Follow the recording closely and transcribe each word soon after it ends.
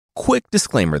Quick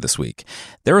disclaimer this week.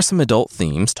 There are some adult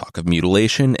themes, talk of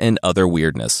mutilation, and other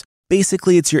weirdness.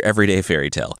 Basically, it's your everyday fairy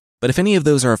tale. But if any of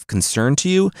those are of concern to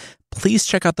you, please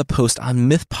check out the post on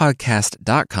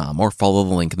mythpodcast.com or follow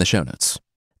the link in the show notes.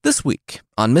 This week,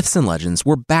 on Myths and Legends,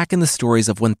 we're back in the stories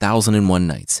of 1001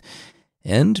 Nights.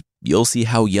 And you'll see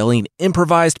how yelling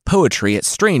improvised poetry at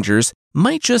strangers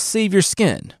might just save your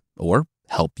skin, or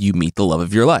help you meet the love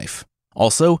of your life.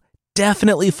 Also,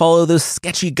 definitely follow those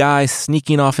sketchy guys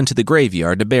sneaking off into the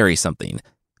graveyard to bury something,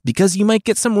 because you might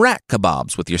get some rat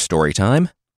kebabs with your story time.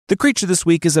 The creature this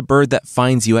week is a bird that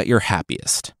finds you at your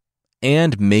happiest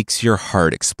and makes your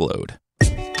heart explode.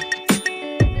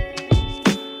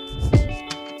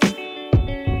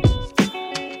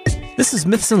 This is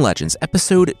Myths and Legends,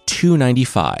 episode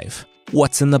 295,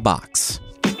 What's in the Box?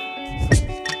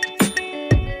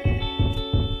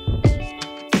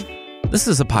 This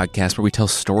is a podcast where we tell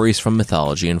stories from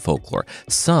mythology and folklore.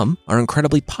 Some are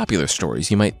incredibly popular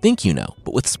stories you might think you know,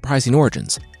 but with surprising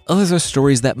origins. Others are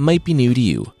stories that might be new to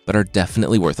you, but are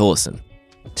definitely worth a listen.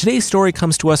 Today's story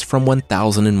comes to us from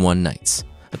 1001 Nights,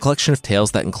 a collection of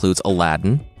tales that includes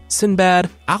Aladdin, Sinbad,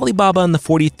 Ali Baba and the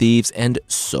 40 Thieves, and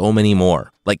so many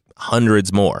more, like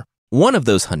hundreds more. One of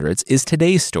those hundreds is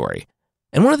today's story.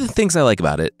 And one of the things I like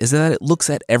about it is that it looks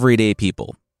at everyday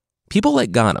people. People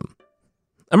like Ghanem,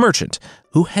 a merchant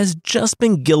who has just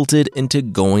been guilted into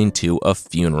going to a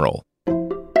funeral.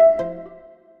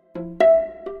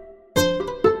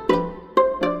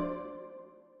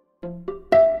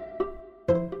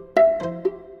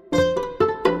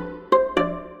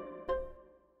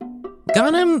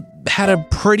 Ghanem had a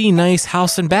pretty nice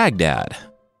house in Baghdad,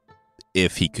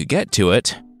 if he could get to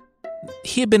it.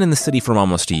 He had been in the city for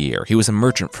almost a year. He was a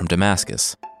merchant from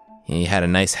Damascus. He had a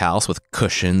nice house with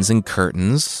cushions and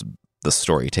curtains, the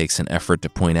story takes an effort to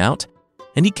point out,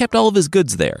 and he kept all of his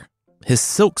goods there, his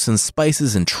silks and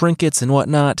spices and trinkets and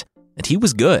whatnot, and he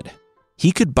was good.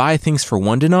 He could buy things for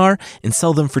 1 dinar and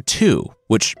sell them for 2,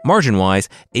 which, margin-wise,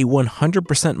 a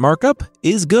 100% markup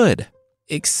is good.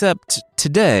 Except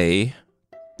today,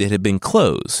 it had been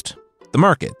closed. The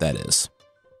market, that is.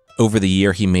 Over the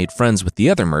year, he made friends with the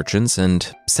other merchants,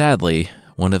 and sadly,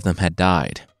 one of them had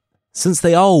died. Since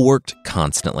they all worked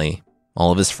constantly,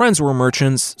 all of his friends were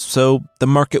merchants, so the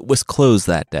market was closed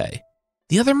that day.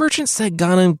 The other merchants said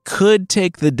Ghanem could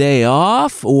take the day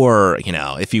off, or,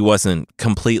 if he wasn't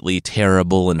completely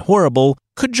terrible and horrible,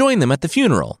 could join them at the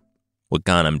funeral. What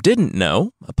Ghanem didn't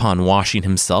know, upon washing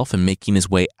himself and making his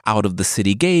way out of the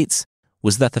city gates,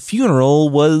 was that the funeral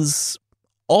was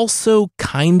also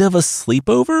kind of a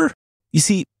sleepover. You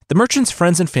see, the merchant's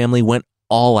friends and family went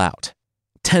all out.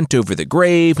 Tent over the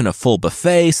grave and a full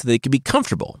buffet so they could be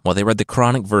comfortable while they read the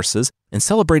Quranic verses and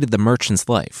celebrated the merchant's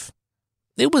life.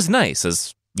 It was nice,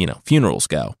 as, funerals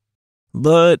go.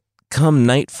 But come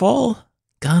nightfall,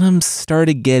 Ghanem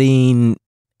started getting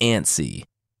antsy.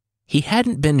 He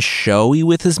hadn't been showy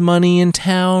with his money in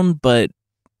town, but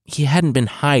he hadn't been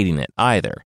hiding it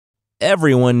either.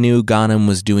 Everyone knew Ghanem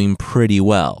was doing pretty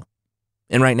well.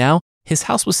 And right now, his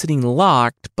house was sitting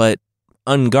locked, but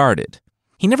unguarded.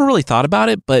 He never really thought about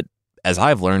it, but as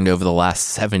I've learned over the last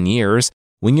 7 years,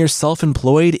 when you're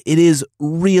self-employed, it is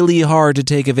really hard to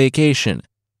take a vacation.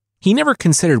 He never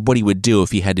considered what he would do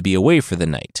if he had to be away for the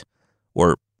night,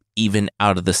 or even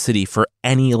out of the city for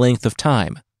any length of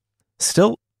time.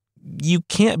 Still, you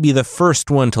can't be the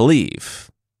first one to leave.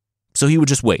 So he would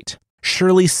just wait.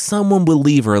 Surely someone would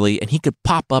leave early and he could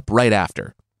pop up right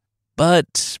after.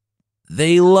 But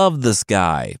they loved this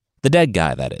guy, the dead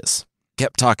guy, that is.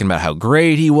 Kept talking about how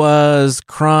great he was,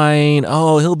 crying,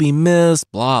 oh, he'll be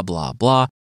missed, blah, blah, blah.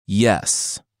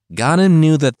 Yes, Ghanem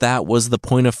knew that was the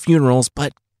point of funerals,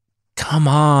 but come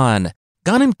on.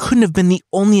 Ghanem couldn't have been the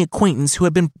only acquaintance who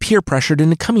had been peer pressured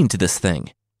into coming to this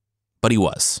thing. But he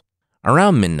was.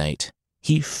 Around midnight,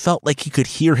 he felt like he could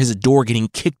hear his door getting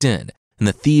kicked in and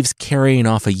the thieves carrying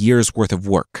off a year's worth of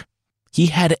work. He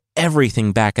had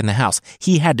everything back in the house.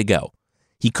 He had to go.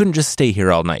 He couldn't just stay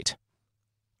here all night.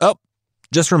 Oh,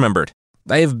 just remembered.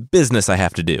 I have business I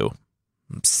have to do.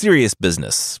 Serious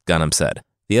business, Ghanem said.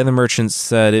 The other merchants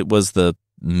said it was the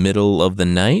middle of the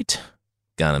night.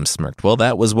 Ghanem smirked. Well,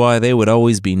 that was why they would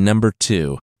always be number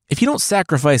 2. If you don't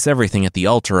sacrifice everything at the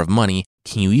altar of money,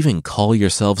 can you even call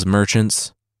yourselves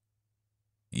merchants?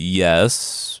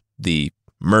 Yes, the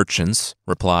merchants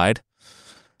replied.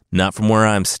 Not from where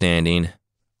I'm standing,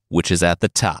 which is at the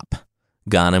top.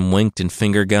 Ghanem winked and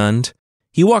finger-gunned.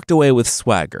 He walked away with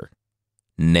swagger.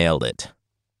 Nailed it.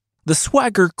 The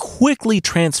swagger quickly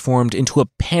transformed into a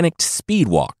panicked speed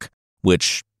walk,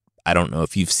 which, I don't know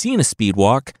if you've seen a speed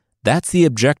walk, that's the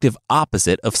objective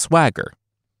opposite of swagger.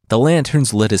 The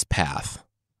lanterns lit his path.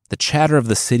 The chatter of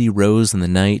the city rose in the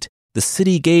night. The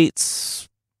city gates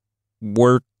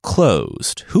were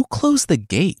closed. Who closed the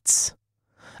gates?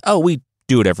 Oh, we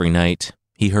do it every night,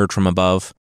 he heard from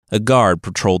above. A guard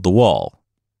patrolled the wall.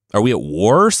 Are we at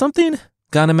war or something?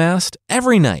 Ghanem asked.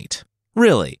 Every night.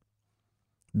 Really?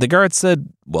 The guard said,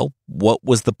 well, what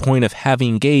was the point of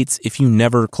having gates if you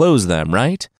never close them,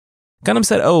 right? Ghanem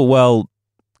said, oh, well,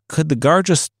 could the guard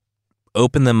just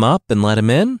open them up and let him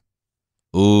in?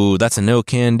 Ooh, that's a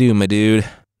no-can-do, my dude.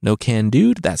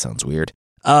 No-can-dude? That sounds weird.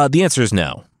 The answer is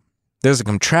no. There's a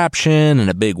contraption and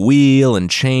a big wheel and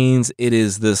chains. It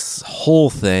is this whole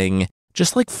thing.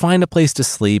 Just like find a place to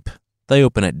sleep, they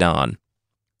open at dawn.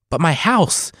 But my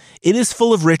house, it is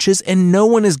full of riches and no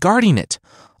one is guarding it.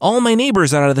 All my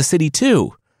neighbors are out of the city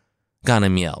too,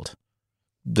 Ghanem yelled.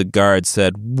 The guard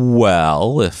said,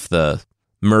 well, if the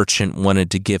merchant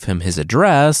wanted to give him his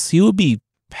address, he would be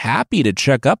happy to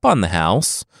check up on the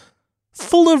house.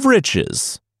 Full of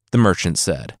riches, the merchant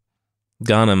said.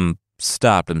 Ghanem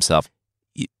stopped himself.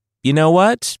 You know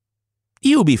what?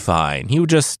 He would be fine. He would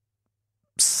just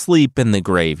sleep in the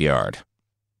graveyard.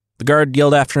 The guard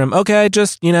yelled after him, okay,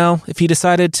 just, if he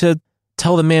decided to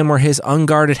tell the man where his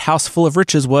unguarded house full of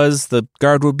riches was, the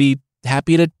guard would be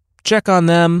happy to check on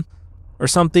them or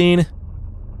something.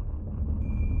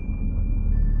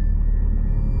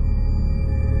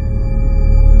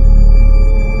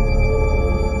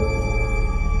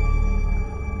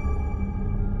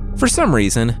 For some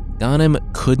reason,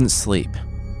 Ghanem couldn't sleep.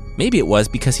 Maybe it was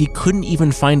because he couldn't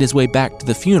even find his way back to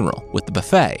the funeral with the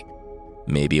buffet.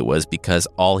 Maybe it was because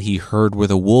all he heard were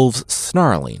the wolves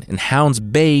snarling and hounds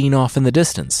baying off in the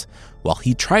distance, while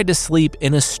he tried to sleep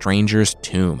in a stranger's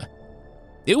tomb.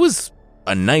 It was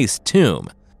a nice tomb.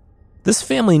 This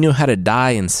family knew how to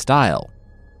die in style.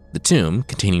 The tomb,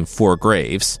 containing 4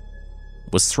 graves,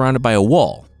 was surrounded by a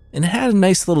wall, and it had a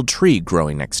nice little tree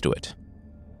growing next to it.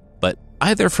 But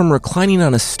either from reclining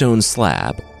on a stone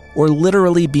slab, or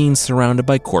literally being surrounded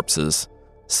by corpses,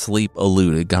 sleep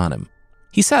eluded Ghanem.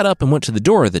 He sat up and went to the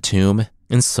door of the tomb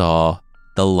and saw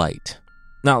the light.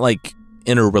 Not like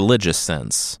in a religious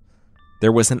sense.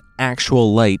 There was an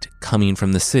actual light coming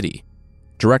from the city,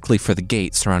 directly for the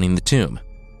gate surrounding the tomb.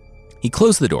 He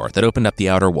closed the door that opened up the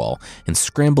outer wall and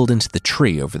scrambled into the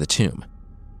tree over the tomb.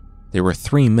 There were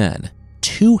 3 men,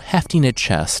 2 hefting a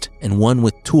chest and 1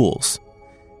 with tools.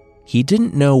 He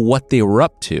didn't know what they were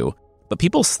up to, but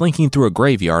people slinking through a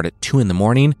graveyard at 2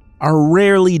 a.m. are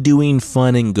rarely doing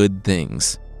fun and good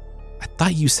things. I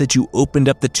thought you said you opened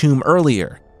up the tomb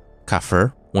earlier,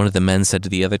 Kafir, one of the men said to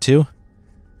the other 2.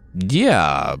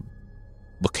 Yeah,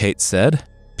 Bukate said.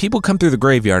 People come through the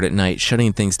graveyard at night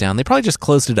shutting things down. They probably just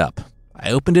closed it up.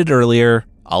 I opened it earlier.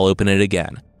 I'll open it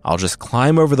again. I'll just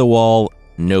climb over the wall.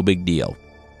 No big deal.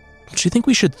 Don't you think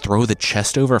we should throw the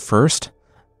chest over first?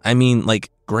 I mean,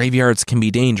 graveyards can be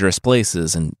dangerous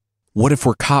places, and what if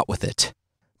we're caught with it?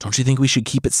 Don't you think we should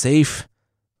keep it safe?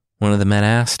 One of the men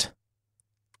asked.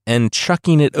 And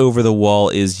chucking it over the wall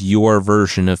is your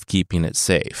version of keeping it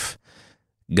safe.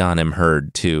 Ghanem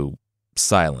heard to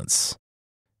silence.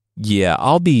 Yeah,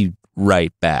 I'll be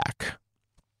right back.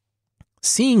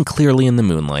 Seeing clearly in the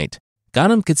moonlight,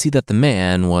 Ghanem could see that the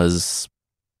man was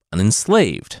an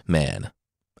enslaved man,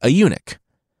 a eunuch.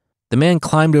 The man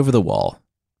climbed over the wall,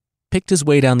 picked his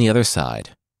way down the other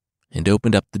side, and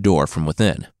opened up the door from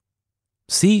within.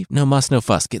 See, no muss, no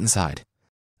fuss, get inside.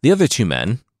 The other 2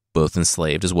 men, both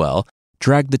enslaved as well,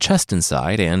 dragged the chest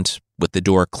inside and, with the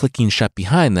door clicking shut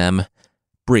behind them,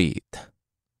 breathed.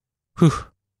 Whew,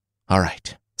 all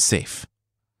right, safe.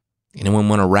 Anyone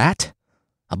want a rat?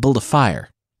 I'll build a fire.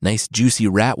 Nice juicy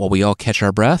rat while we all catch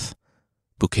our breath,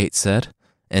 Bukate said,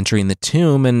 entering the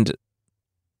tomb and...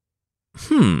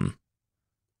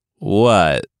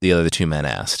 What? The other 2 men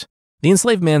asked. The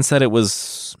enslaved man said it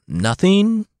was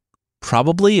nothing.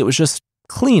 Probably it was just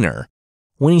cleaner.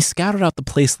 When he scouted out the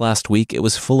place last week, it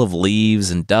was full of leaves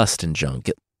and dust and junk.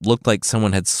 It looked like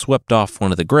someone had swept off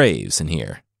one of the graves in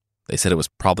here. They said it was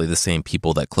probably the same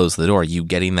people that closed the door. You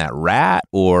getting that rat,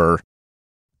 or...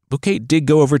 Bukate did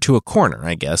go over to a corner,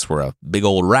 I guess, where a big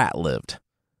old rat lived.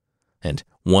 And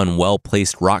one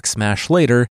well-placed rock smash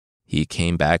later, he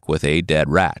came back with a dead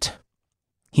rat.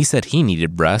 He said he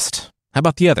needed rest. How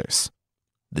about the others?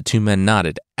 The 2 men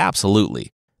nodded.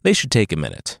 Absolutely. They should take a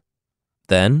minute.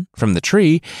 Then, from the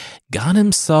tree,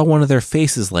 Ghanem saw one of their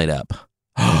faces light up.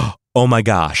 Oh my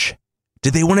gosh.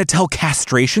 Did they want to tell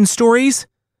castration stories?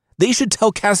 They should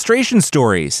tell castration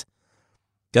stories.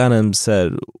 Ghanem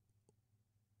said,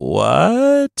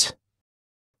 what?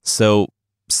 So,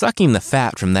 sucking the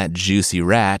fat from that juicy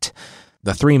rat,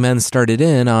 the 3 men started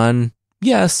in on,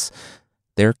 yes,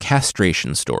 their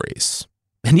castration stories.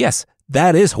 And yes,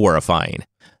 that is horrifying.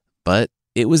 But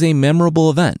it was a memorable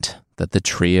event that the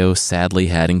trio sadly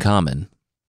had in common.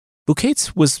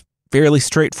 Bukate's was fairly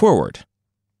straightforward.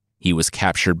 He was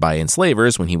captured by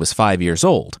enslavers when he was 5 years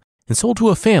old and sold to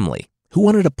a family who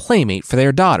wanted a playmate for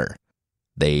their daughter.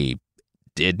 They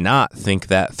did not think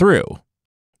that through.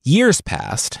 Years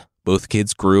passed, both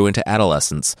kids grew into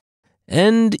adolescence,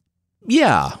 and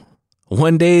yeah,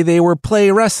 one day they were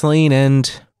play wrestling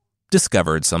and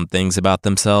discovered some things about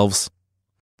themselves.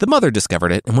 The mother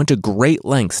discovered it and went to great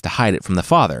lengths to hide it from the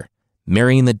father,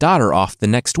 marrying the daughter off the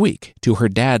next week to her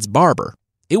dad's barber.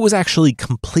 It was actually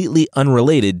completely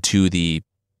unrelated to the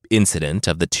incident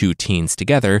of the two teens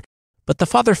together, but the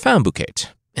father found Bukate,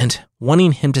 and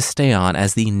wanting him to stay on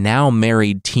as the now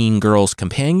married teen girl's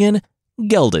companion,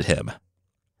 gelded him.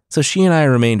 So she and I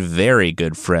remained very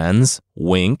good friends,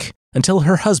 wink, until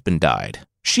her husband died.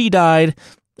 She died,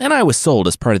 and I was sold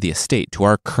as part of the estate to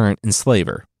our current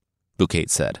enslaver, Bukate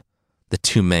said. The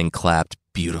two men clapped.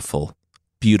 Beautiful,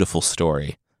 beautiful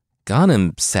story.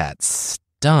 Ghanem sat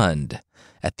stunned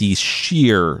at these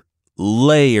sheer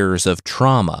layers of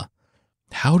trauma.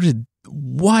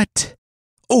 What?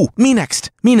 Oh, me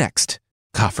next.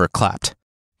 Kafur clapped.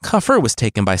 Kafur was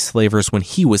taken by slavers when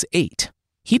he was 8.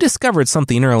 He discovered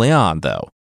something early on, though.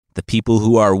 The people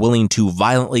who are willing to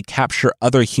violently capture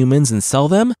other humans and sell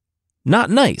them? Not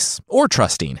nice or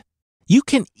trusting. You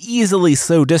can easily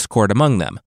sow discord among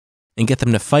them and get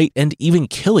them to fight and even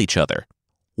kill each other.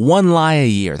 One lie a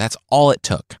year, that's all it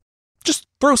took. Just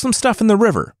throw some stuff in the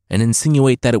river and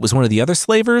insinuate that it was one of the other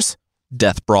slavers?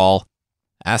 Death brawl.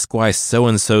 Ask why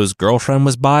so-and-so's girlfriend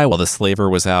was by while the slaver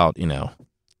was out,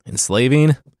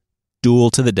 enslaving.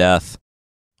 Duel to the death.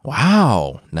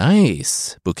 Wow,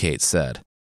 nice, Bukate said.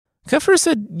 Kafur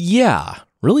said, yeah,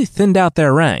 really thinned out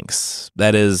their ranks.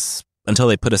 That is, until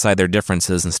they put aside their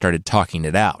differences and started talking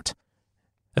it out.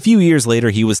 A few years later,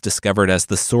 he was discovered as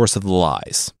the source of the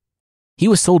lies. He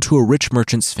was sold to a rich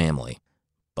merchant's family,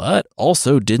 but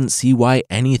also didn't see why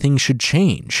anything should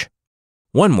change.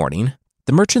 One morning,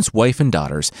 the merchant's wife and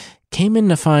daughters came in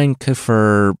to find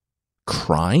Kafur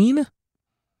crying.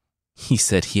 He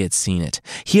said he had seen it.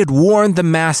 He had warned the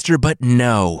master, but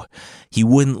no, he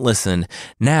wouldn't listen.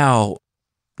 Now,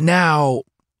 the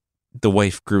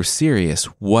wife grew serious.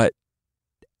 What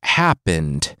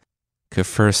happened?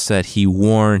 Kafur said he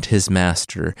warned his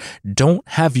master, don't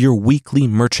have your weekly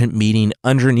merchant meeting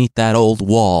underneath that old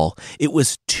wall. It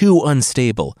was too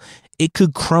unstable. It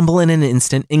could crumble in an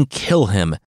instant and kill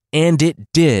him. And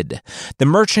it did. The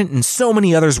merchant and so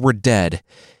many others were dead.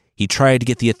 He tried to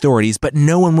get the authorities, but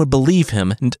no one would believe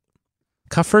him, and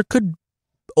Kafur could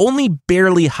only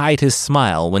barely hide his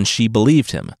smile when she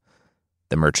believed him.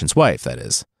 The merchant's wife, that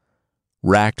is.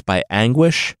 Racked by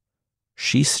anguish,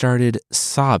 she started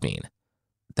sobbing,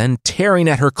 then tearing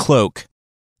at her cloak,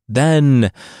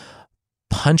 then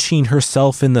punching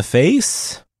herself in the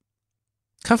face.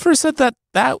 Kafur said that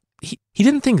he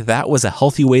didn't think that was a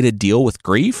healthy way to deal with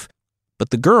grief, but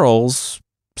the girls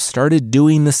started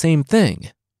doing the same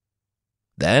thing.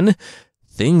 Then,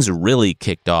 things really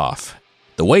kicked off.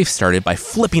 The wife started by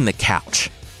flipping the couch.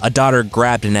 A daughter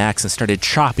grabbed an axe and started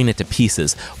chopping it to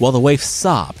pieces, while the wife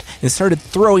sobbed and started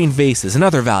throwing vases and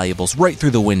other valuables right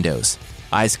through the windows,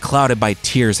 eyes clouded by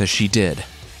tears as she did.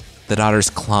 The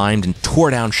daughters climbed and tore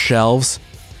down shelves.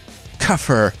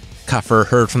 Kafur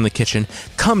heard from the kitchen,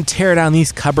 come tear down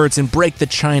these cupboards and break the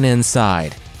china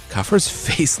inside. Kafur's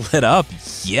face lit up.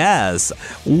 Yes!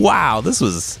 Wow, this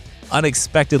was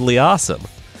unexpectedly awesome.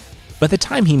 By the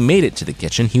time he made it to the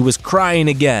kitchen, he was crying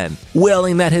again,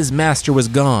 wailing that his master was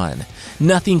gone.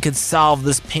 Nothing could solve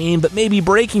this pain, but maybe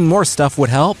breaking more stuff would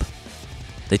help.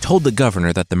 They told the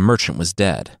governor that the merchant was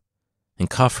dead, and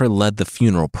Kafur led the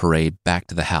funeral parade back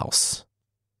to the house.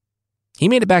 He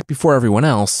made it back before everyone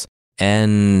else,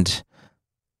 and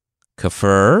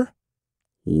Kafur,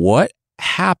 what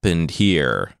happened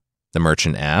here? The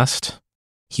merchant asked.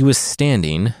 He was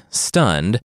standing,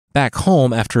 stunned, back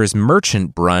home after his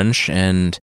merchant brunch,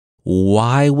 and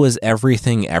why was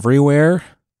everything everywhere?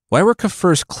 Why were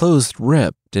Kafur's clothes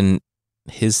ripped and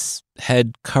his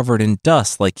head covered in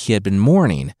dust like he had been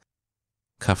mourning?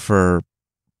 Kafur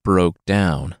broke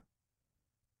down.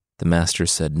 The master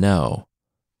said no.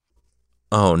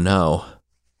 Oh no.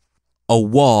 A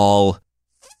wall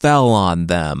fell on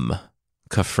them,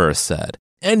 Kafur said,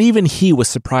 and even he was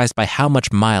surprised by how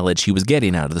much mileage he was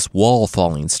getting out of this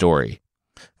wall-falling story.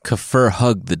 Kafur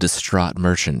hugged the distraught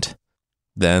merchant.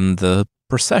 Then the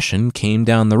procession came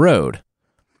down the road.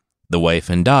 The wife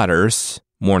and daughters,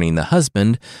 mourning the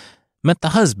husband, met the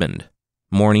husband,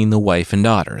 mourning the wife and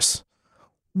daughters.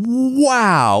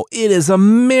 Wow, it is a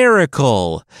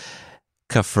miracle!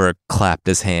 Kafur clapped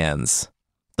his hands.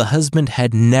 The husband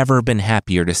had never been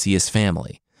happier to see his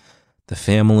family. The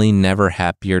family never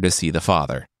happier to see the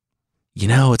father.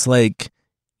 It's like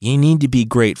you need to be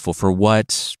grateful for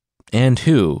what and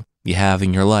who you have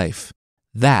in your life.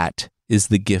 That is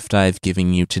the gift I've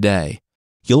given you today.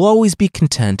 You'll always be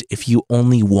content if you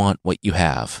only want what you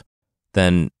have.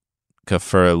 Then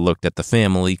Kafur looked at the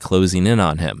family closing in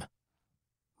on him.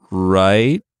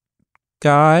 Right,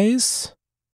 guys?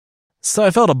 So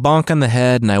I felt a bonk on the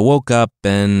head and I woke up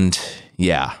and,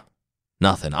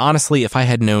 nothing. Honestly, if I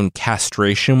had known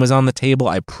castration was on the table,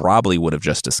 I probably would have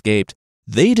just escaped.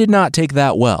 They did not take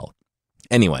that well.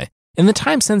 Anyway, in the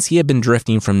time since he had been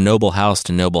drifting from noble house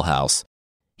to noble house,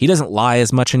 he doesn't lie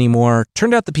as much anymore.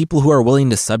 Turned out the people who are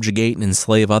willing to subjugate and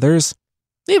enslave others,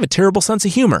 they have a terrible sense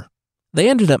of humor. They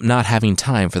ended up not having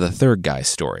time for the third guy's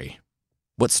story.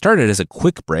 What started as a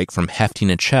quick break from hefting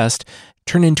a chest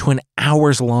turned into an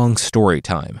hours-long story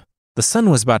time. The sun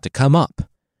was about to come up,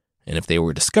 and if they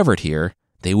were discovered here,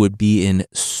 they would be in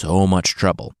so much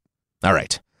trouble. All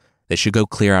right, they should go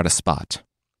clear out a spot.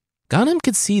 Ghanem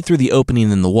could see through the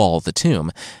opening in the wall of the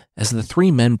tomb as the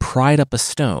three men pried up a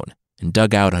stone and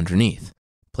dug out underneath,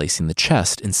 placing the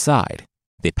chest inside.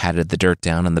 They patted the dirt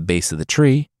down on the base of the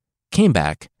tree, came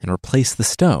back, and replaced the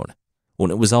stone.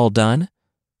 When it was all done,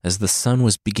 as the sun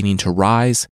was beginning to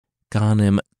rise,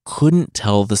 Ghanem couldn't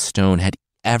tell the stone had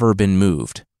ever been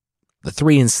moved. The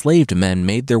three enslaved men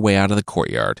made their way out of the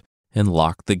courtyard and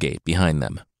locked the gate behind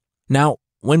them. Now,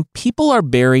 when people are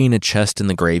burying a chest in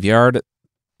the graveyard,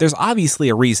 there's obviously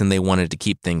a reason they wanted to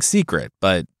keep things secret,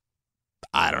 but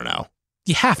I don't know.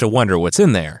 You have to wonder what's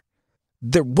in there.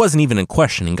 There wasn't even a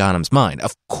question in Ghanem's mind.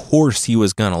 Of course he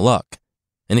was gonna look.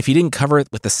 And if he didn't cover it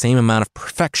with the same amount of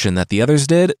perfection that the others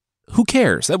did, who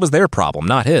cares? That was their problem,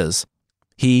 not his.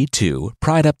 He, too,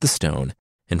 pried up the stone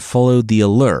and followed the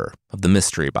allure of the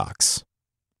mystery box.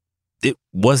 It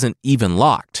wasn't even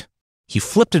locked. He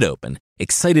flipped it open,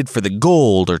 excited for the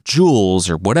gold or jewels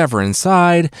or whatever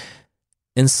inside,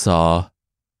 and saw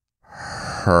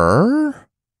her?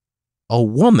 A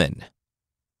woman.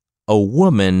 A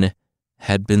woman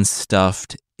had been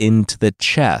stuffed into the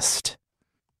chest.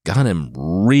 Ghanem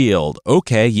reeled.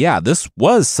 Okay, yeah, this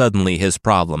was suddenly his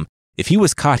problem. If he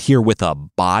was caught here with a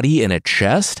body in a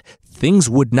chest, things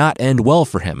would not end well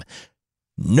for him.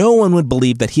 No one would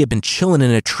believe that he had been chilling in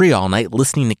a tree all night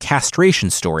listening to castration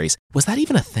stories. Was that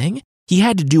even a thing? He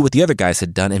had to do what the other guys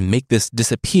had done and make this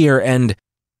disappear, and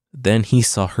then he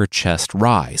saw her chest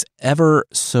rise, ever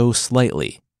so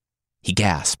slightly. He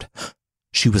gasped.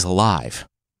 She was alive.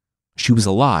 She was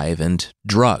alive and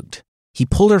drugged. He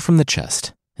pulled her from the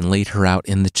chest and laid her out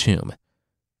in the tomb,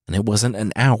 and it wasn't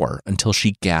an hour until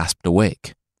she gasped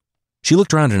awake. She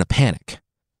looked around in a panic,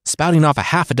 spouting off a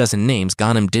half a dozen names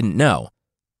Ghanem didn't know.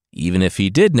 Even if he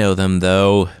did know them,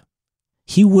 though,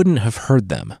 he wouldn't have heard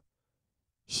them.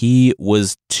 He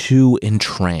was too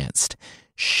entranced.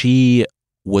 She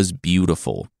was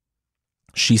beautiful.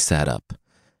 She sat up.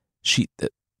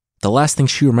 The last thing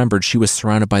she remembered, she was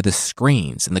surrounded by the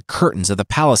screens and the curtains of the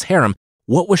palace harem.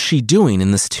 What was she doing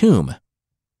in this tomb?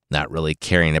 Not really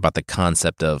caring about the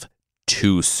concept of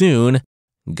too soon,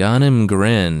 Ghanem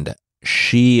grinned.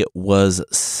 She was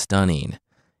stunning.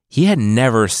 He had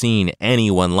never seen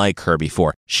anyone like her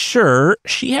before. Sure,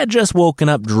 she had just woken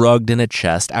up drugged in a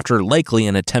chest after likely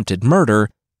an attempted murder,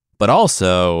 but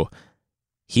also,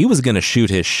 he was going to shoot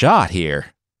his shot here.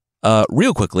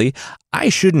 Real quickly, I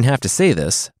shouldn't have to say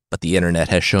this, but the internet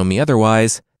has shown me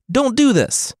otherwise. Don't do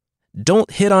this. Don't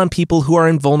hit on people who are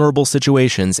in vulnerable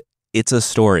situations. It's a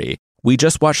story. We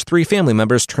just watched 3 family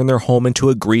members turn their home into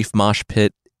a grief mosh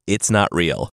pit. It's not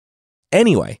real.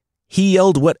 Anyway, he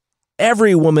yelled what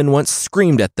every woman once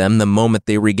screamed at them the moment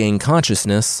they regained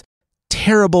consciousness.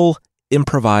 Terrible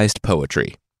improvised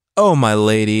poetry. Oh, my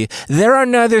lady, there are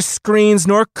neither screens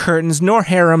nor curtains nor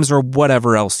harems or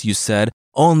whatever else you said,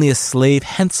 only a slave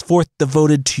henceforth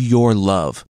devoted to your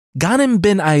love. Ghanem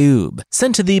bin Ayub,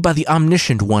 sent to thee by the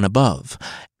omniscient one above,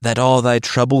 that all thy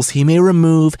troubles he may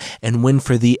remove, and win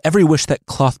for thee every wish that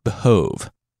cloth behove.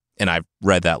 And I've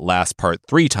read that last part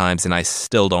 3 times, and I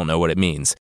still don't know what it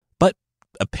means. But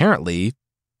apparently,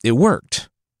 it worked.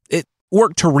 It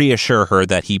worked to reassure her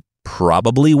that he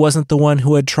probably wasn't the one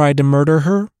who had tried to murder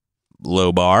her.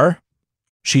 Low bar.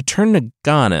 She turned to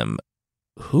Ghanem.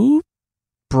 Who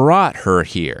brought her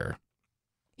here?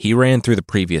 He ran through the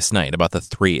previous night about the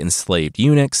 3 enslaved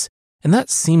eunuchs, and that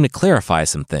seemed to clarify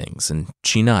some things, and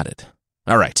she nodded.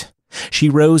 All right. She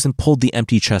rose and pulled the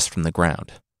empty chest from the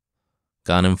ground.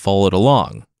 Ghanem followed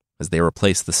along as they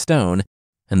replaced the stone,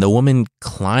 and the woman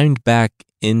climbed back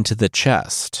into the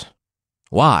chest.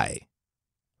 Why?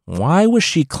 Why was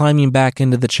she climbing back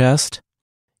into the chest?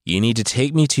 You need to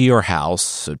take me to your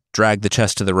house, drag the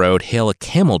chest to the road, hail a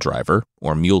camel driver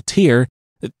or muleteer.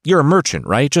 You're a merchant,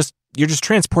 right? You're just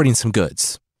transporting some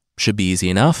goods. Should be easy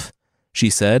enough, she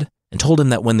said, and told him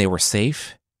that when they were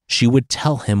safe, she would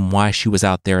tell him why she was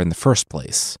out there in the first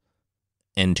place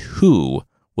and who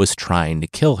was trying to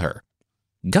kill her.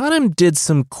 Ghanem did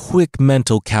some quick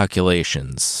mental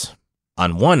calculations.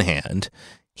 On one hand,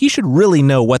 he should really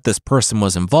know what this person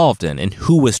was involved in and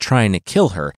who was trying to kill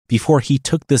her before he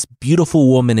took this beautiful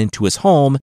woman into his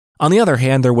home. On the other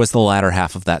hand, there was the latter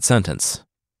half of that sentence.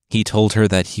 He told her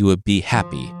that he would be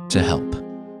happy to help.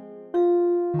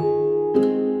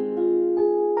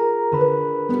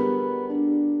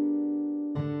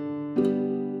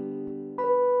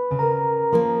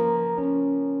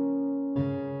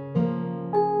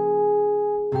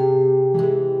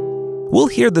 We'll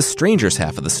hear the stranger's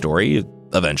half of the story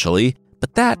eventually,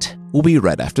 but that will be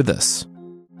right after this.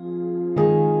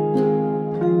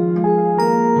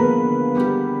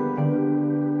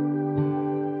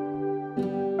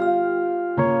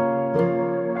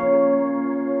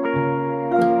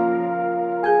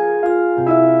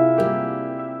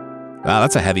 Wow,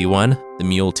 that's a heavy one, the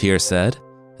muleteer said,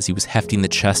 as he was hefting the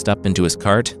chest up into his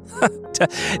cart.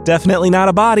 Definitely not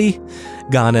a body.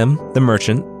 Ghanem, the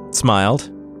merchant,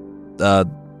 smiled.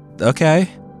 Okay.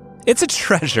 It's a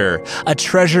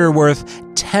treasure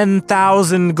worth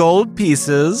 10,000 gold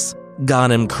pieces,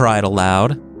 Ghanem cried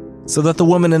aloud, so that the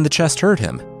woman in the chest heard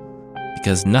him.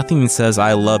 Because nothing says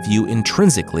I love you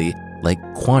intrinsically like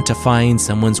quantifying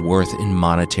someone's worth in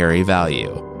monetary value.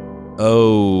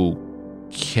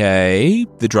 Okay,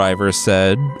 the driver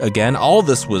said again. All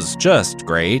this was just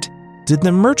great. Did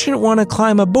the merchant want to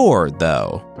climb aboard,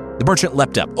 though? The merchant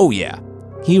leapt up. Oh, yeah.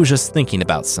 He was just thinking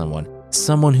about someone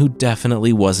who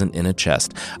definitely wasn't in a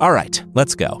chest. All right,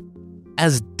 let's go.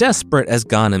 As desperate as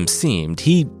Ghanem seemed,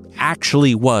 he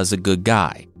actually was a good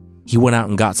guy. He went out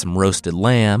and got some roasted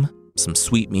lamb, some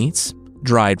sweetmeats,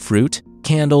 dried fruit,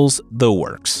 candles, the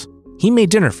works. He made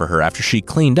dinner for her after she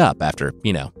cleaned up after,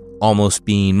 almost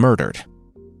being murdered.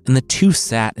 And the two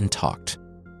sat and talked.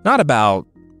 Not about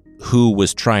who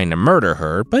was trying to murder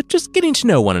her, but just getting to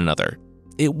know one another.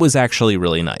 It was actually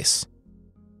really nice.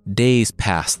 Days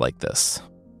passed like this.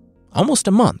 Almost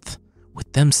a month,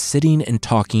 with them sitting and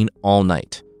talking all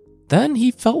night. Then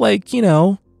he felt like,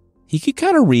 he could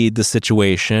kind of read the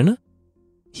situation.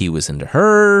 He was into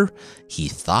her. He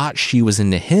thought she was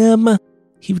into him.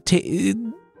 He would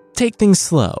take things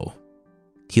slow.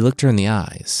 He looked her in the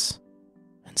eyes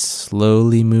and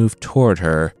slowly moved toward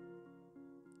her,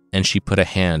 and she put a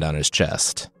hand on his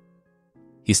chest.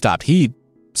 He stopped. He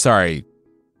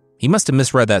must have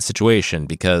misread that situation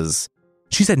because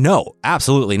she said no,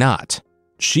 absolutely not.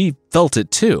 She felt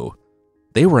it too.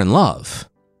 They were in love.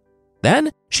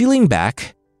 Then she leaned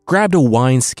back, grabbed a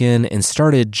wineskin, and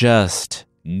started just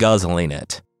guzzling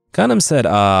it. Ghanem said,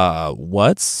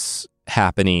 what's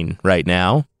happening right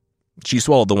now? She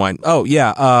swallowed the wine. Oh,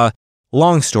 yeah,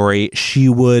 long story, she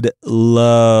would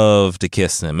love to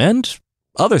kiss him and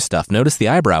other stuff. Notice the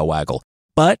eyebrow waggle.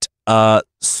 But,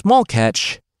 small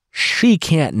catch, she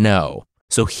can't know.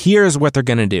 So here's what they're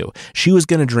going to do. She was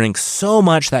going to drink so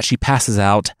much that she passes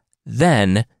out,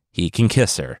 then he can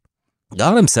kiss her.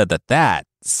 Ghanem said that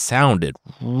sounded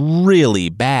really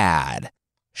bad.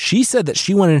 She said that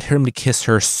she wanted him to kiss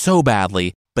her so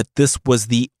badly, but this was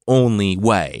the only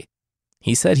way.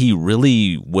 He said he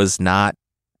really was not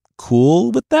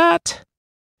cool with that.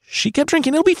 She kept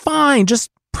drinking. It'll be fine. Just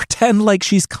pretend like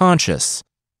she's conscious.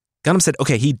 Ghanem said,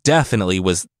 okay, he definitely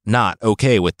was not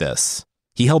okay with this.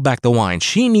 He held back the wine.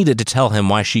 She needed to tell him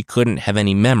why she couldn't have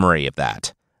any memory of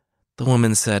that. The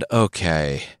woman said,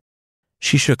 okay.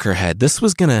 She shook her head. This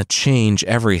was going to change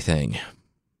everything.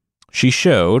 She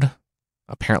showed,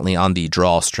 apparently on the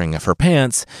drawstring of her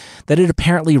pants, that it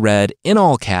apparently read, in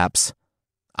all caps,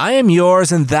 I am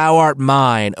yours and thou art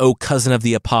mine, O cousin of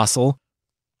the apostle.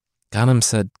 Ghanem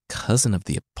said, cousin of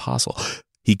the apostle?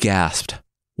 He gasped.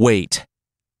 Wait.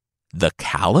 The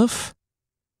Caliph?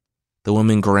 The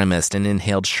woman grimaced and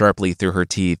inhaled sharply through her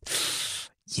teeth.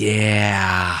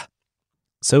 Yeah.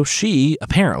 So she,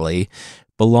 apparently,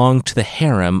 belonged to the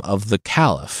harem of the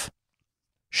Caliph.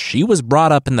 She was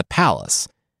brought up in the palace,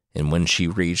 and when she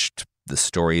reached, the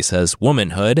story says,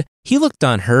 womanhood, he looked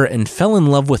on her and fell in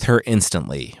love with her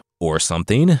instantly, or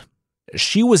something.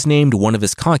 She was named one of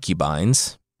his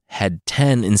concubines, had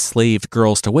 10 enslaved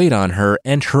girls to wait on her,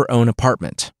 and her own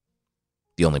apartment.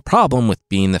 The only problem with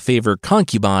being the favored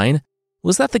concubine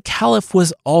was that the Caliph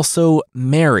was also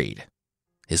married.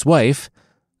 His wife,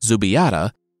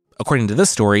 Zubaydah, according to this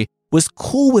story, was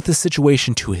cool with the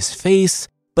situation to his face,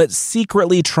 but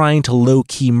secretly trying to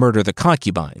low-key murder the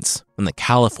concubines when the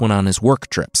Caliph went on his work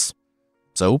trips.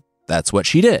 So that's what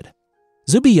she did.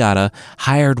 Zubaydah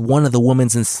hired one of the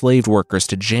woman's enslaved workers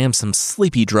to jam some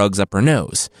sleepy drugs up her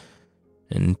nose.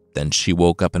 And then she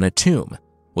woke up in a tomb,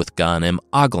 with Ghanem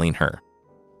ogling her.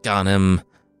 Ghanem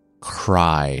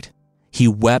cried. He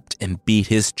wept and beat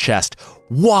his chest.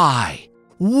 Why?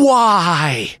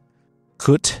 Why?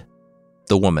 Kut,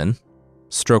 the woman,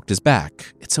 stroked his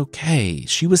back. It's okay.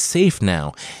 She was safe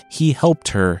now. He helped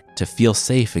her to feel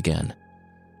safe again.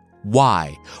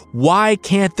 Why? Why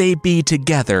can't they be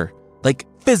together? Like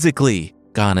physically,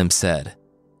 Ghanem said,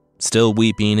 still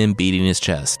weeping and beating his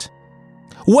chest.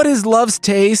 What is love's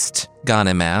taste?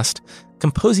 Ghanem asked,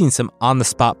 composing some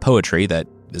on-the-spot poetry that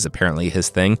is apparently his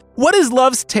thing. What is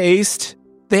love's taste?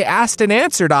 They asked and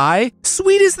answered I.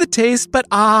 Sweet is the taste, but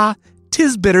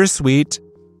 'tis bittersweet.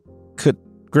 Kut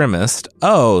grimaced.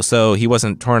 Oh, so he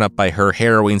wasn't torn up by her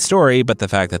harrowing story, but the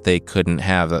fact that they couldn't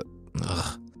have it.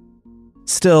 Ugh.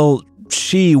 Still,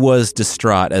 she was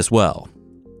distraught as well.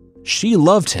 She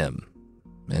loved him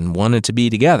and wanted to be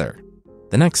together.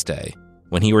 The next day,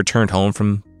 when he returned home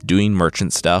from doing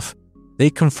merchant stuff, they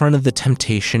confronted the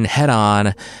temptation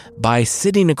head-on by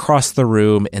sitting across the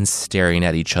room and staring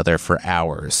at each other for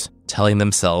hours, telling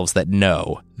themselves that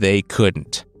no, they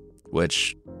couldn't,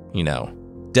 which,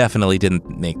 definitely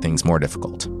didn't make things more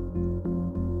difficult.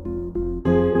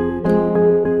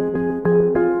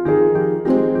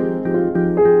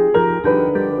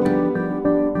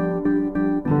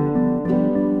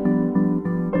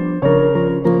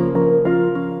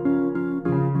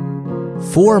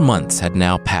 Four months had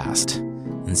now passed,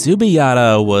 and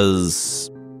Zubaydah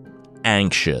was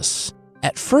anxious.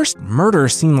 At first, murder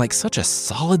seemed like such a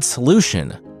solid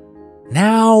solution.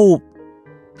 Now,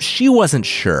 she wasn't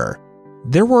sure.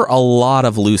 There were a lot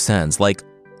of loose ends, like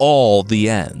all the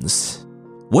ends.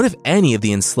 What if any of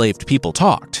the enslaved people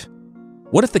talked?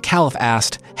 What if the Caliph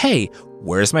asked, hey,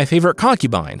 where's my favorite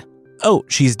concubine? Oh,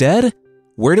 she's dead?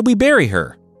 Where did we bury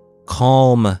her?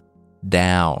 Calm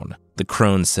down, the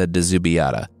crone said to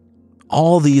Zubaydah.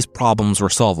 All these problems were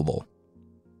solvable.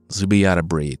 Zubaydah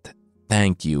breathed.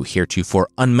 Thank you, heretofore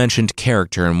unmentioned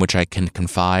character in which I can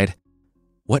confide.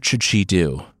 What should she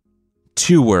do?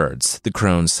 2 words, the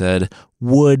crone said.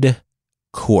 Wood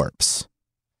corpse.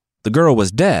 The girl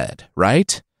was dead,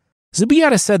 right?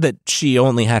 Zubaydah said that she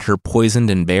only had her poisoned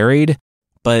and buried,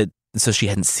 but so she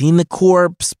hadn't seen the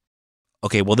corpse.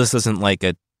 Okay, well, this isn't like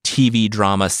a TV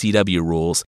drama CW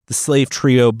rules. The slave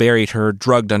trio buried her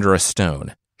drugged under a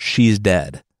stone. She's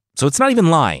dead. So it's not even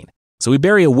lying. So we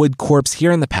bury a wood corpse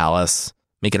here in the palace,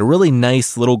 make it a really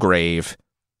nice little grave.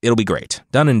 It'll be great.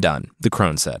 Done and done, the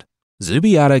crone said.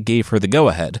 Zubaydah gave her the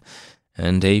go-ahead,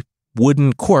 and a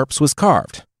wooden corpse was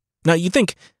carved. Now you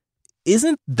think,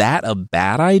 isn't that a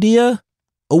bad idea?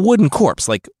 A wooden corpse,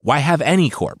 like why have any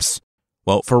corpse?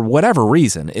 Well, for whatever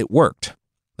reason, it worked.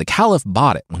 The Caliph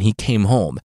bought it when he came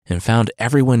home and found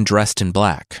everyone dressed in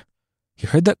black. He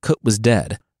heard that Kut was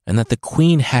dead and that the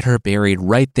queen had her buried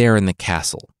right there in the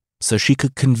castle, so she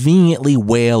could conveniently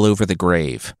wail over the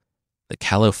grave. The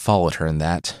Caliph followed her in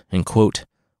that and, quote,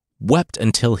 wept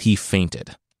until he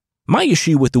fainted. My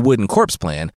issue with the wooden corpse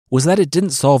plan was that it didn't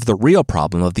solve the real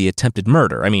problem of the attempted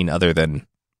murder. Other than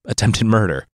attempted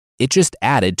murder. It just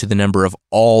added to the number of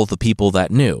all the people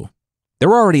that knew. There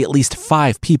were already at least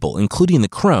 5 people, including the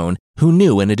crone, who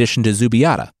knew in addition to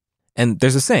Zubaydah. And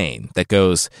there's a saying that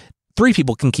goes, 3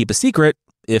 people can keep a secret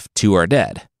if 2 are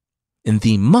dead. In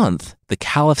the month the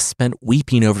Caliph spent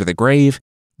weeping over the grave,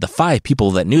 the 5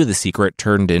 people that knew the secret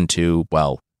turned into,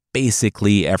 well,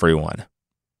 basically everyone.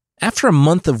 After a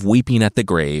month of weeping at the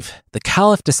grave, the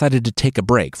Caliph decided to take a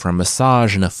break for a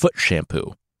massage and a foot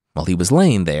shampoo. While he was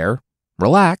laying there,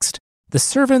 relaxed, the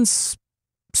servants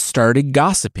started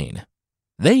gossiping.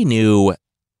 They knew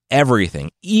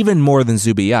everything, even more than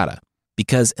Zubaydah,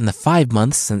 because in the 5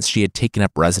 months since she had taken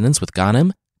up residence with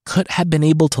Ghanem, Kut had been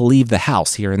able to leave the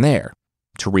house here and there,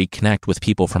 to reconnect with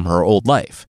people from her old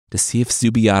life, to see if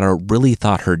Zubaydah really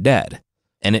thought her dead.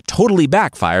 And it totally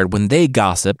backfired when they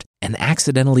gossiped and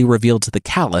accidentally revealed to the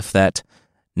Caliph that,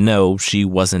 no, she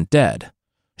wasn't dead.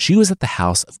 She was at the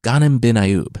house of Ghanem bin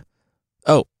Ayyub.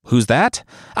 Oh, who's that?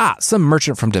 Some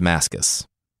merchant from Damascus.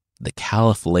 The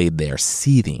Caliph laid there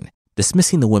seething,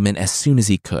 dismissing the women as soon as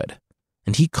he could.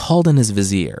 And he called in his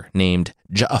vizier, named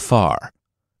Ja'afar,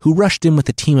 who rushed in with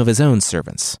a team of his own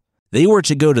servants. They were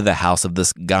to go to the house of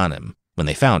this Ghanem, when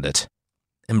they found it,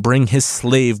 and bring his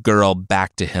slave girl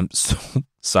back to him.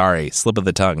 Sorry, slip of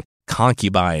the tongue.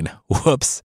 Concubine.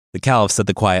 Whoops. The Caliph said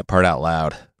the quiet part out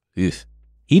loud. Oof.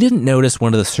 He didn't notice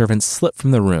one of the servants slip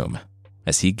from the room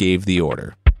as he gave the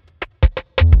order.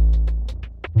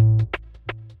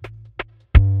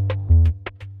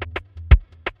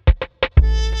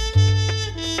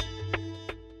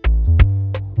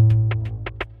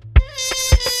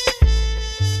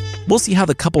 We'll see how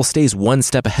the couple stays one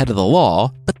step ahead of the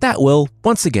law, but that will,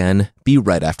 once again, be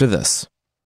right after this.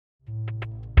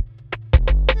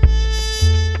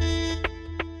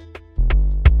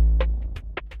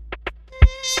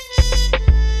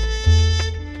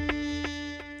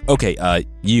 Okay,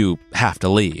 you have to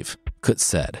leave, Kut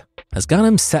said, as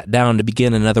Ghanem sat down to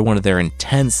begin another one of their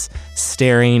intense,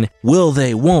 staring, will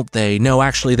they, won't they, no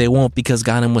actually they won't because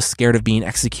Ghanem was scared of being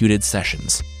executed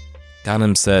sessions.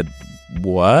 Ghanem said,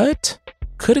 what?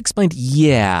 Kut explained,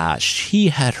 yeah, she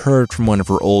had heard from one of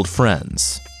her old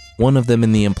friends, one of them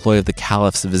in the employ of the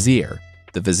Caliph's vizier.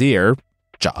 The vizier,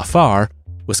 Ja'afar,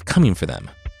 was coming for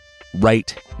them,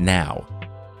 right now.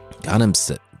 Ghanem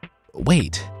said,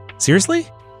 wait, seriously?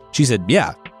 She said,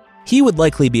 yeah, he would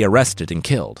likely be arrested and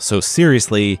killed, so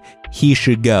seriously, he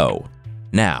should go.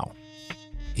 Now.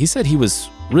 He said he was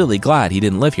really glad he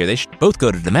didn't live here. They should both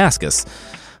go to Damascus.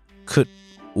 Kut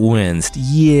winced.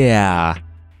 Yeah,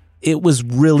 it was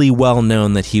really well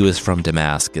known that he was from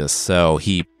Damascus, so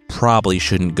he probably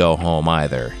shouldn't go home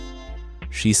either.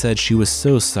 She said she was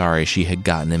so sorry she had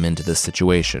gotten him into this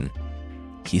situation.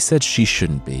 He said she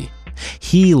shouldn't be.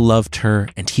 He loved her,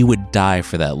 and he would die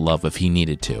for that love if he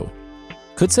needed to.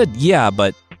 Kut said, yeah,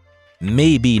 but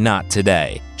maybe not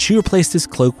today. She replaced his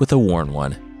cloak with a worn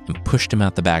one and pushed him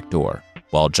out the back door,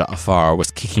 while Ja'afar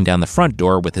was kicking down the front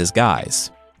door with his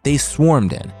guys. They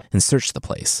swarmed in and searched the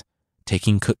place,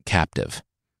 taking Kut captive.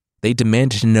 They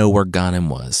demanded to know where Ghanem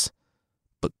was,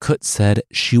 but Kut said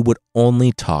she would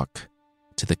only talk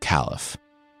to the Caliph.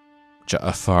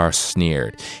 Ja'afar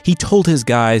sneered. He told his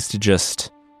guys to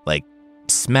just,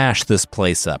 smash this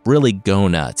place up, really go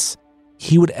nuts.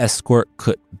 He would escort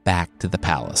Kut back to the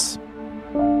palace.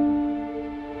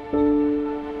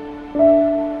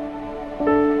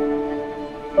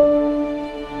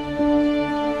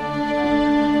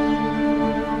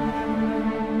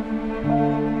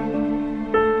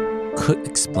 Kut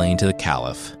explained to the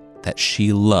Caliph that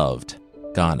she loved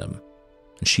Ghanem,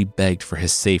 and she begged for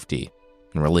his safety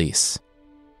and release.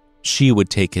 She would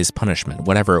take his punishment,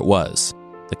 whatever it was.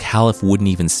 The Caliph wouldn't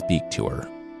even speak to her.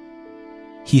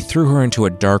 He threw her into a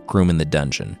dark room in the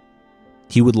dungeon.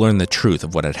 He would learn the truth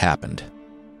of what had happened.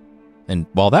 And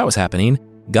while that was happening,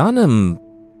 Ghanem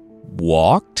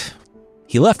walked.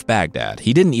 He left Baghdad.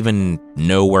 He didn't even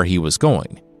know where he was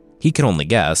going. He could only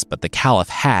guess, but the Caliph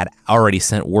had already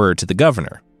sent word to the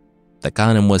governor that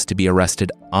Ghanem was to be arrested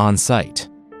on sight.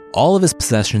 All of his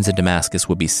possessions in Damascus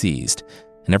would be seized,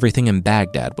 and everything in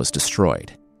Baghdad was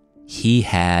destroyed. He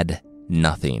had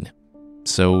nothing.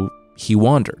 So he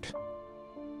wandered,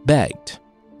 begged,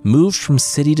 moved from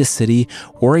city to city,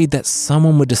 worried that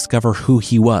someone would discover who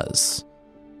he was.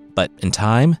 But in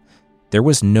time, there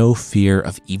was no fear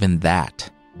of even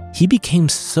that. He became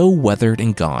so weathered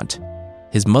and gaunt.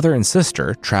 His mother and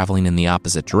sister, traveling in the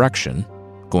opposite direction,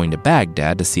 going to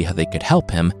Baghdad to see how they could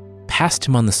help him, passed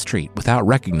him on the street without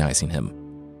recognizing him.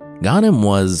 Ghanem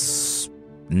was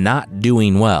not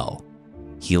doing well.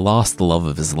 He lost the love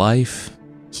of his life.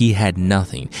 He had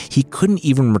nothing. He couldn't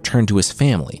even return to his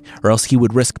family, or else he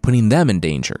would risk putting them in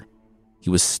danger.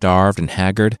 He was starved and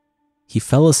haggard. He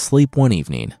fell asleep one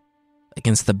evening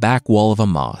against the back wall of a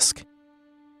mosque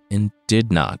and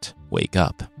did not wake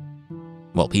up.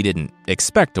 Well, he didn't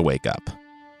expect to wake up.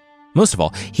 Most of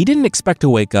all, he didn't expect to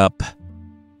wake up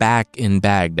back in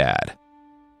Baghdad.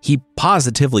 He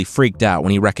positively freaked out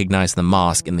when he recognized the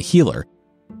mosque and the healer.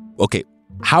 Okay,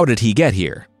 how did he get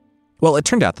here? Well, it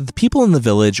turned out that the people in the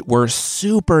village were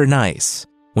super nice.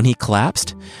 When he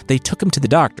collapsed, they took him to the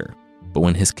doctor, but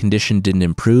when his condition didn't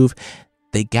improve,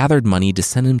 they gathered money to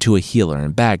send him to a healer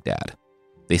in Baghdad.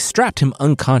 They strapped him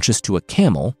unconscious to a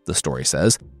camel, the story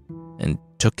says, and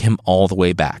took him all the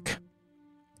way back.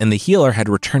 And the healer had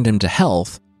returned him to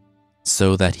health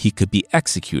so that he could be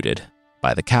executed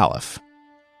by the Caliph,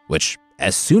 which,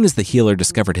 as soon as the healer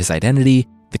discovered his identity,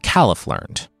 the Caliph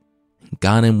learned.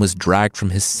 Ghanem was dragged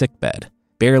from his sickbed,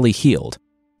 barely healed,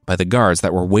 by the guards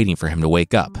that were waiting for him to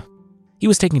wake up. He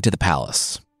was taken to the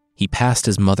palace. He passed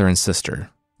his mother and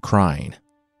sister, crying,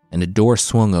 and a door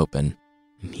swung open,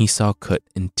 and he saw Kut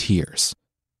in tears.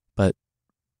 But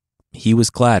he was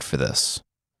glad for this.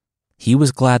 He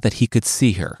was glad that he could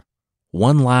see her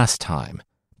one last time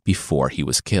before he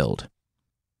was killed.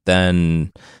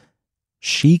 Then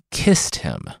she kissed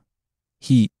him.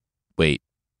 Wait,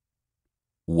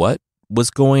 what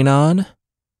was going on?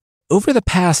 Over the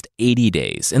past 80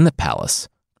 days in the palace,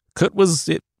 Kut was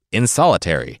in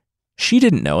solitary. She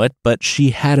didn't know it, but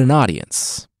she had an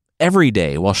audience. Every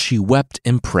day while she wept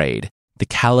and prayed, the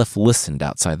Caliph listened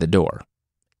outside the door.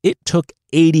 It took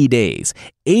 80 days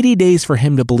for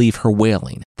him to believe her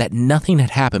wailing, that nothing had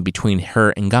happened between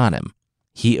her and Ghanem.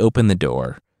 He opened the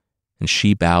door, and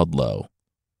she bowed low.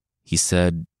 He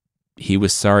said he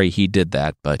was sorry he did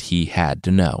that, but he had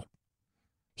to know.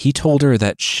 He told her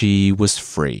that she was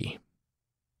free,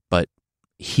 but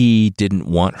he didn't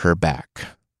want her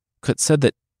back. Kut said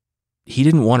that he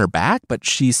didn't want her back, but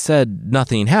she said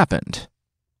nothing happened.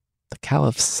 The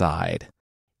Caliph sighed.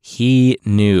 He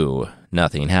knew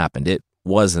nothing happened. It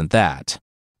wasn't that.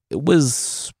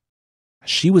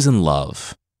 She was in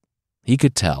love. He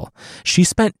could tell. She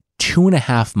spent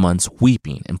 2.5 months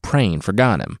weeping and praying for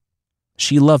Ghanem.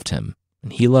 She loved him,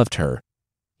 and he loved her.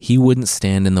 He wouldn't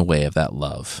stand in the way of that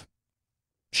love.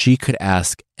 She could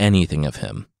ask anything of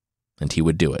him, and he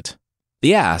would do it.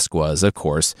 The ask was, of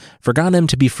course, for Ghanem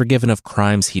to be forgiven of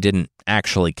crimes he didn't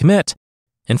actually commit,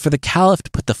 and for the Caliph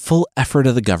to put the full effort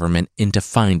of the government into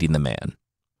finding the man.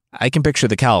 I can picture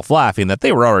the Caliph laughing that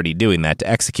they were already doing that to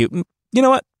execute. You know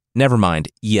what? Never mind.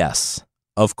 Yes,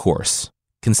 of course.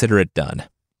 Consider it done.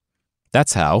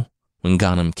 That's how, when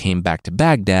Ghanem came back to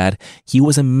Baghdad, he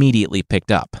was immediately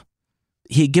picked up.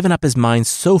 He had given up his mind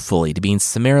so fully to being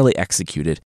summarily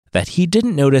executed that he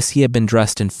didn't notice he had been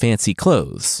dressed in fancy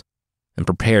clothes and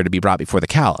prepared to be brought before the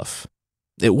Caliph.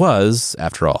 It was,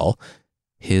 after all,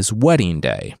 his wedding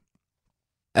day.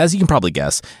 As you can probably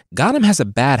guess, Ghanem has a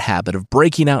bad habit of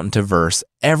breaking out into verse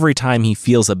every time he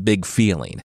feels a big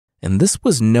feeling, and this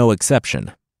was no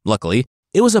exception. Luckily,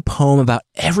 it was a poem about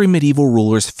every medieval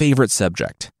ruler's favorite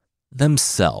subject,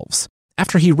 themselves.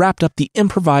 After he wrapped up the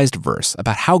improvised verse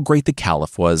about how great the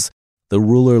Caliph was, the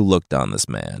ruler looked on this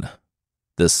man.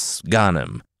 This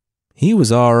Ghanem. He was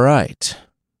all right.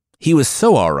 He was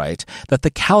so all right that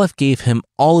the Caliph gave him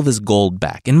all of his gold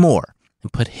back and more,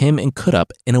 and put him and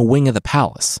Qutb in a wing of the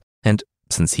palace. And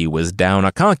since he was down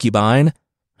a concubine,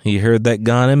 he heard that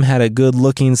Ghanem had a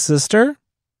good-looking sister.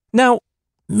 Now,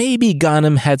 maybe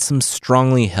Ghanem had some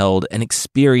strongly held and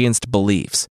experienced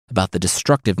beliefs about the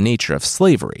destructive nature of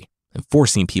slavery and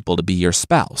forcing people to be your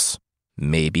spouse.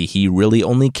 Maybe he really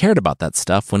only cared about that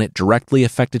stuff when it directly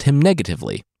affected him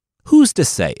negatively. Who's to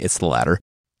say it's the latter?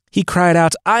 He cried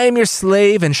out, "I am your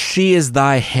slave and she is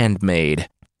thy handmaid."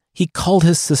 He called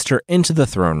his sister into the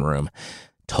throne room,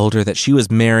 told her that she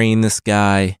was marrying this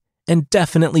guy, and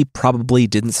definitely probably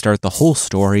didn't start the whole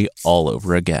story all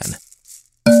over again.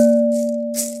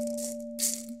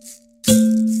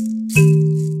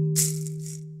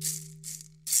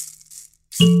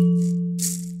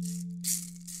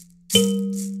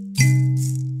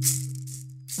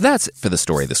 That's it for the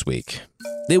story this week.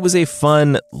 It was a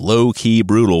fun, low-key,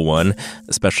 brutal one,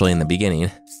 especially in the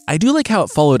beginning. I do like how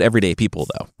it followed everyday people,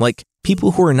 though. Like,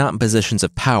 people who are not in positions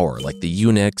of power, like the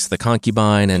eunuchs, the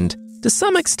concubine, and to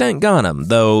some extent Ghanem,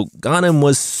 though Ghanem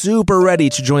was super ready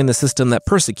to join the system that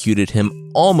persecuted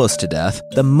him almost to death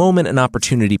the moment an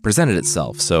opportunity presented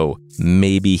itself, so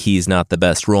maybe he's not the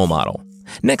best role model.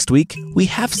 Next week, we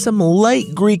have some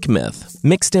light Greek myth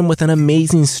mixed in with an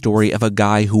amazing story of a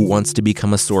guy who wants to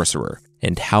become a sorcerer,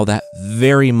 and how that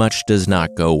very much does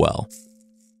not go well.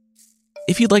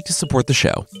 If you'd like to support the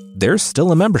show, there's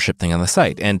still a membership thing on the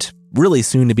site, and really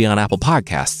soon to be on Apple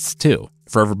Podcasts, too,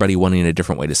 for everybody wanting a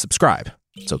different way to subscribe.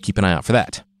 So keep an eye out for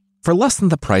that. For less than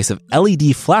the price of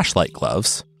LED flashlight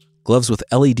gloves with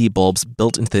LED bulbs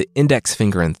built into the index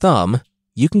finger and thumb,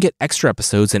 you can get extra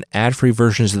episodes and ad-free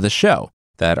versions of the show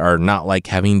that are not like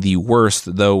having the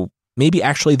worst, though maybe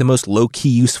actually the most low-key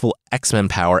useful X-Men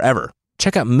power ever.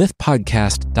 Check out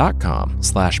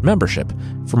mythpodcast.com/membership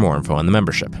for more info on the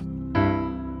membership.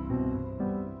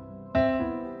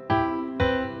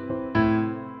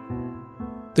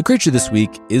 The creature this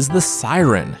week is the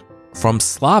siren from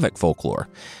Slavic folklore.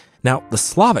 Now, the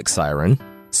Slavic siren,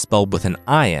 spelled with an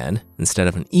IN instead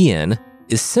of an EN,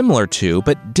 is similar to,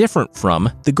 but different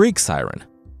from, the Greek siren.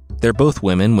 They're both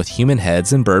women with human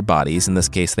heads and bird bodies. In this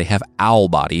case, they have owl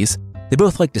bodies. They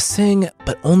both like to sing,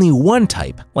 but only one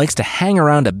type likes to hang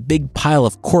around a big pile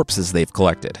of corpses they've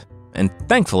collected. And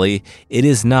thankfully, it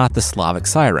is not the Slavic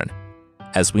siren.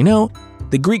 As we know,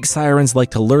 the Greek sirens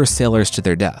like to lure sailors to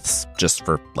their deaths, just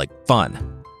for,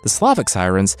 fun. The Slavic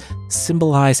sirens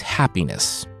symbolize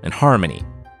happiness and harmony.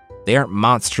 They aren't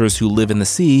monsters who live in the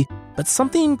sea, but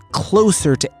something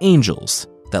closer to angels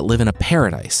that live in a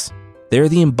paradise. They're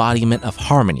the embodiment of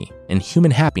harmony and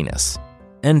human happiness.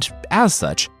 And as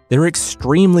such, they're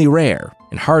extremely rare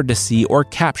and hard to see or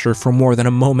capture for more than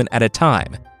a moment at a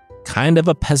time. Kind of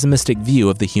a pessimistic view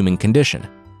of the human condition.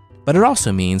 But it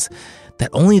also means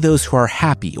that only those who are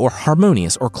happy or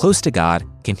harmonious or close to God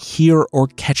can hear or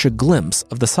catch a glimpse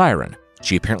of the siren.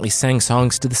 She apparently sang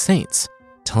songs to the saints,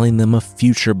 telling them of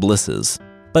future blisses.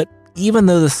 But even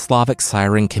though the Slavic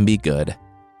siren can be good,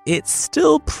 it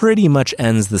still pretty much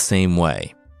ends the same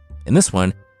way. In this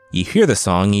one, you hear the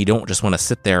song, you don't just want to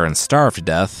sit there and starve to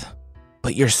death,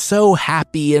 but you're so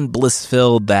happy and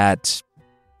bliss-filled that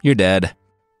you're dead,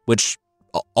 which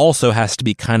also has to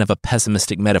be kind of a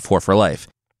pessimistic metaphor for life,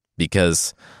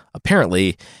 because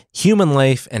apparently human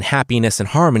life and happiness and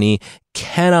harmony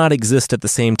cannot exist at the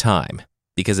same time,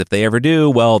 because if they ever do,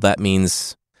 well, that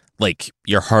means, like,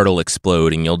 your heart will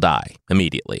explode and you'll die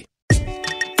immediately.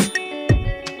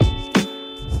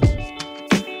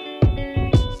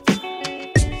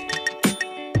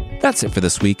 That's it for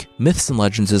this week. Myths and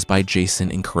Legends is by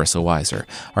Jason and Carissa Weiser.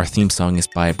 Our theme song is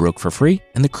by Broke for Free,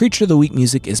 and the Creature of the Week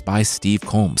music is by Steve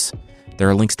Combs. There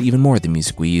are links to even more of the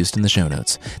music we used in the show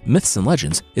notes. Myths and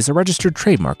Legends is a registered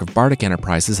trademark of Bardic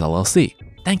Enterprises, LLC.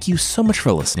 Thank you so much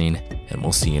for listening, and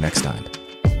we'll see you next time.